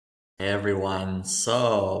Hey everyone,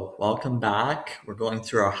 so welcome back. We're going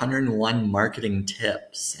through our 101 marketing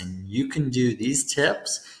tips, and you can do these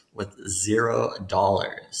tips with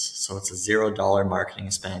 $0. So it's a $0 marketing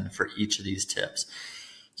spend for each of these tips.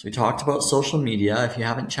 So we talked about social media. If you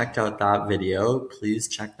haven't checked out that video, please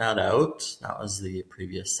check that out. That was the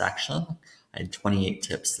previous section. I had 28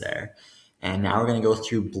 tips there. And now we're going to go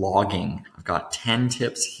through blogging. I've got 10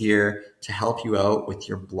 tips here to help you out with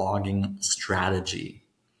your blogging strategy.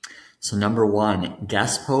 So number one,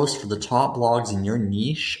 guest post for the top blogs in your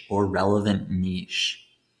niche or relevant niche.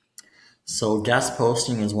 So guest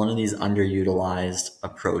posting is one of these underutilized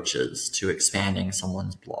approaches to expanding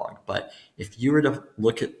someone's blog. But if you were to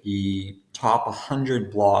look at the top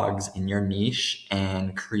 100 blogs in your niche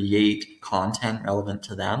and create content relevant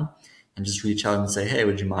to them and just reach out and say, hey,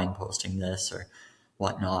 would you mind posting this or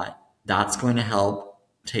whatnot? That's going to help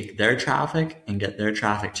take their traffic and get their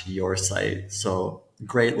traffic to your site. So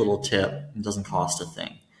great little tip. It doesn't cost a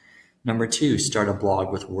thing. Number two, start a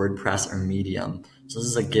blog with WordPress or Medium. So this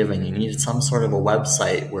is a given. You need some sort of a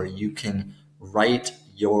website where you can write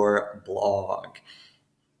your blog.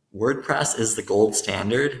 WordPress is the gold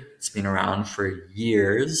standard. It's been around for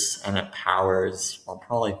years and it powers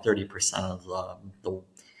probably 30% of the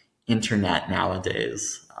internet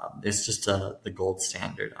nowadays. It's just the gold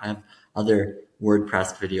standard. I have other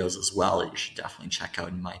WordPress videos as well that you should definitely check out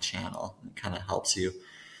in my channel. It kind of helps you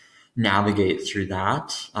navigate through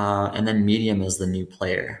that. And then Medium is the new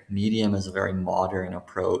player. Medium is a very modern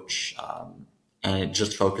approach, and it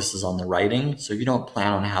just focuses on the writing. So if you don't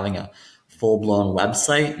plan on having a full-blown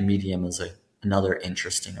website, Medium is another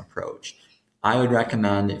interesting approach. I would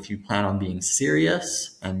recommend, if you plan on being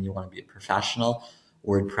serious and you want to be a professional,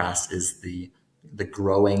 WordPress is the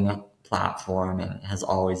growing platform and has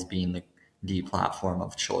always been the platform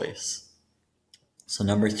of choice. So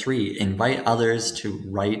number three, invite others to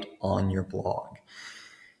write on your blog.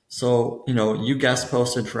 So, you guest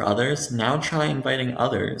posted for others. Now try inviting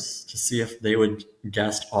others to see if they would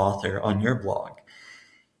guest author on your blog.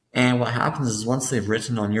 And what happens is once they've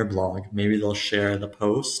written on your blog, maybe they'll share the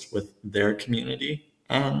post with their community.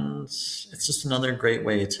 And it's just another great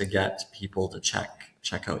way to get people to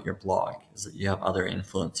check out your blog, is that you have other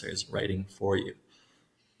influencers writing for you.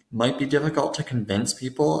 Might be difficult to convince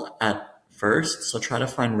people at first, so try to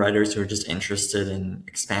find writers who are just interested in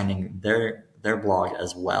expanding their blog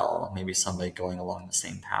as well. Maybe somebody going along the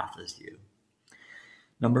same path as you.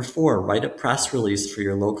 Number four, write a press release for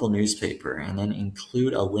your local newspaper and then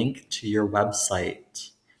include a link to your website.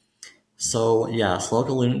 So yes,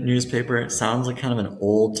 local newspaper, it sounds like kind of an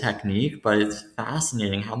old technique, but it's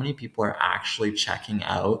fascinating how many people are actually checking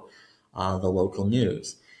out the local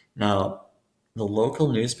news. Now, the local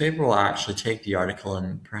newspaper will actually take the article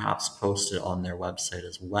and perhaps post it on their website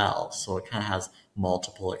as well. So it kind of has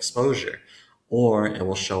multiple exposure, or it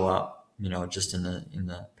will show up, just in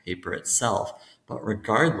the paper itself. But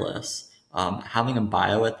regardless, having a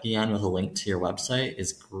bio at the end with a link to your website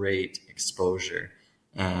is great exposure.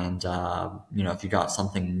 And, if you got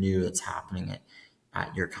something new that's happening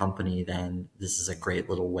at your company, then this is a great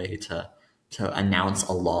little way to announce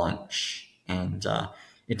a launch. And,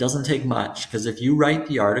 it doesn't take much, because if you write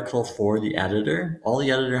the article for the editor, all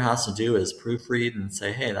the editor has to do is proofread and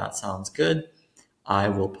say, hey, that sounds good. I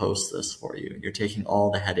will post this for you. You're taking all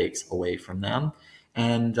the headaches away from them,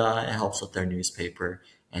 and it helps with their newspaper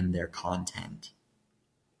and their content.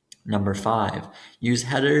 Number five, use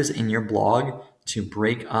headers in your blog to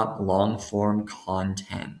break up long-form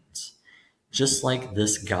content, just like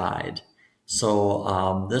this guide.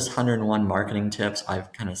 So this 101 marketing tips,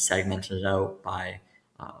 I've kind of segmented it out by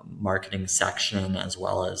marketing section, as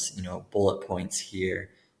well as bullet points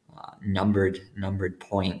here, numbered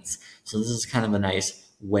points. So this is kind of a nice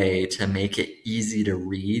way to make it easy to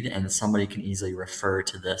read, and somebody can easily refer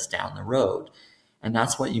to this down the road. And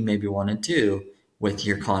that's what you maybe want to do with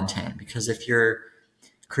your content, because if you're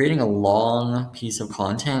creating a long piece of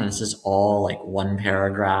content, it's just all like one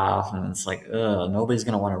paragraph, and it's like, nobody's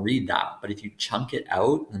going to want to read that. But if you chunk it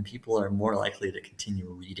out, then people are more likely to continue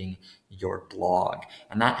reading your blog.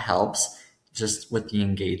 And that helps just with the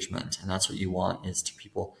engagement. And that's what you want, is to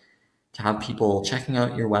have people checking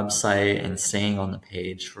out your website and staying on the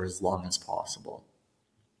page for as long as possible.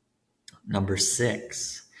 Number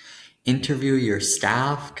six, interview your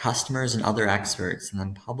staff, customers, and other experts, and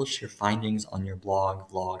then publish your findings on your blog,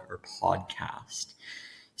 vlog, or podcast.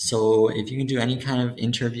 So if you can do any kind of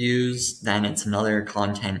interviews, then it's another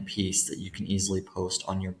content piece that you can easily post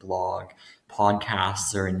on your blog.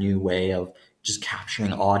 Podcasts are a new way of just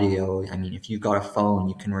capturing audio. I mean, if you've got a phone,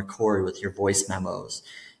 you can record with your voice memos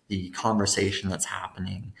the conversation that's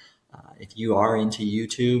happening. If you are into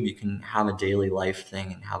YouTube, you can have a daily life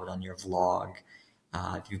thing and have it on your vlog.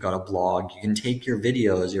 If you've got a blog, you can take your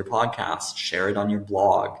videos, your podcast, share it on your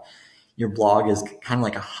blog. Your blog is kind of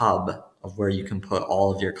like a hub of where you can put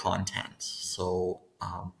all of your content. So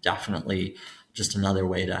definitely just another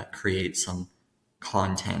way to create some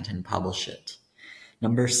content and publish it.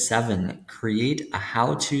 Number 7, create a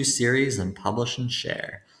how-to series and publish and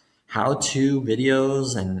share. How-to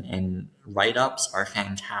videos and write-ups are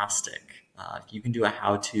fantastic. If you can do a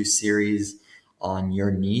how-to series on your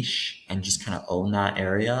niche and just kind of own that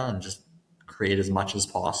area and just create as much as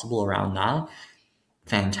possible around that,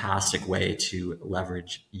 fantastic way to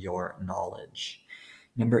leverage your knowledge.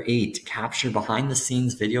 Number 8, capture behind the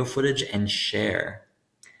scenes video footage and share.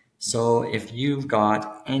 So if you've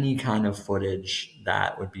got any kind of footage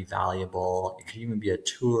that would be valuable, it could even be a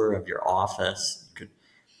tour of your office. You could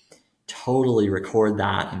totally record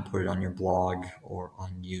that and put it on your blog or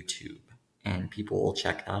on YouTube, and people will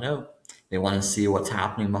check that out. They want to see what's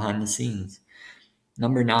happening behind the scenes.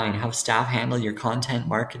 Number 9, have staff handle your content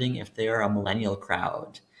marketing if they are a millennial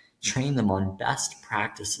crowd. Train them on best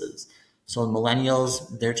practices. So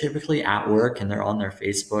millennials, they're typically at work and they're on their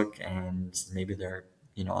Facebook and maybe they're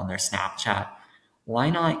on their Snapchat.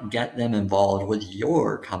 Why not get them involved with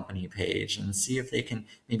your company page and see if they can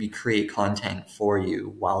maybe create content for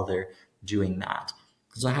you while they're doing that?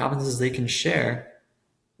 Because what happens is they can share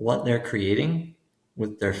what they're creating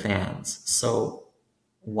with their fans. So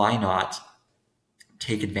why not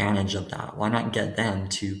take advantage of that? Why not get them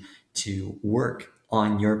to work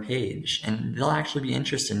on your page? And they'll actually be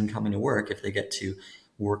interested in coming to work if they get to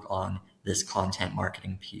work on this content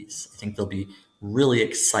marketing piece. I think they'll be really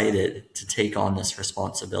excited to take on this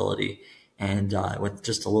responsibility. And with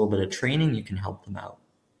just a little bit of training, you can help them out.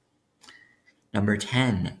 Number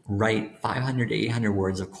 10, write 500 to 800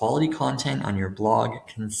 words of quality content on your blog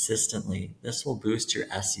consistently. This will boost your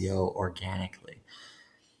SEO organically.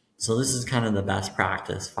 So this is kind of the best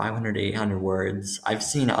practice, 500 to 800 words. I've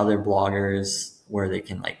seen other bloggers where they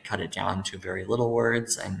can cut it down to very little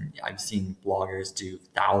words, and I've seen bloggers do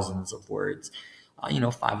thousands of words.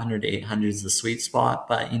 500 to 800 is the sweet spot,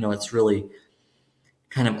 but it's really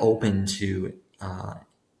kind of open to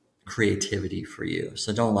creativity for you.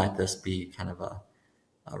 So don't let this be kind of a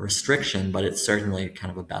restriction, but it's certainly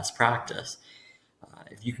kind of a best practice.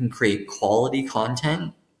 If you can create quality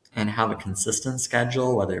content and have a consistent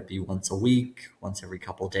schedule, whether it be once a week, once every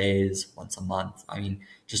couple of days, once a month,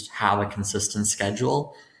 just have a consistent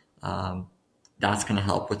schedule. That's going to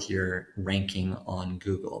help with your ranking on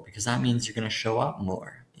Google, because that means you're going to show up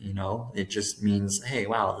more. It just means, hey,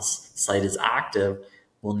 wow, this site is active.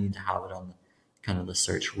 We'll need to have it on kind of the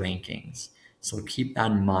search rankings. So keep that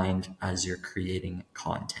in mind as you're creating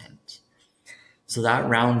content. So that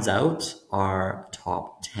rounds out our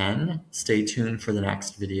top 10. Stay tuned for the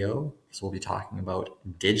next video, because we'll be talking about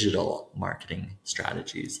digital marketing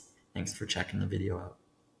strategies. Thanks for checking the video out.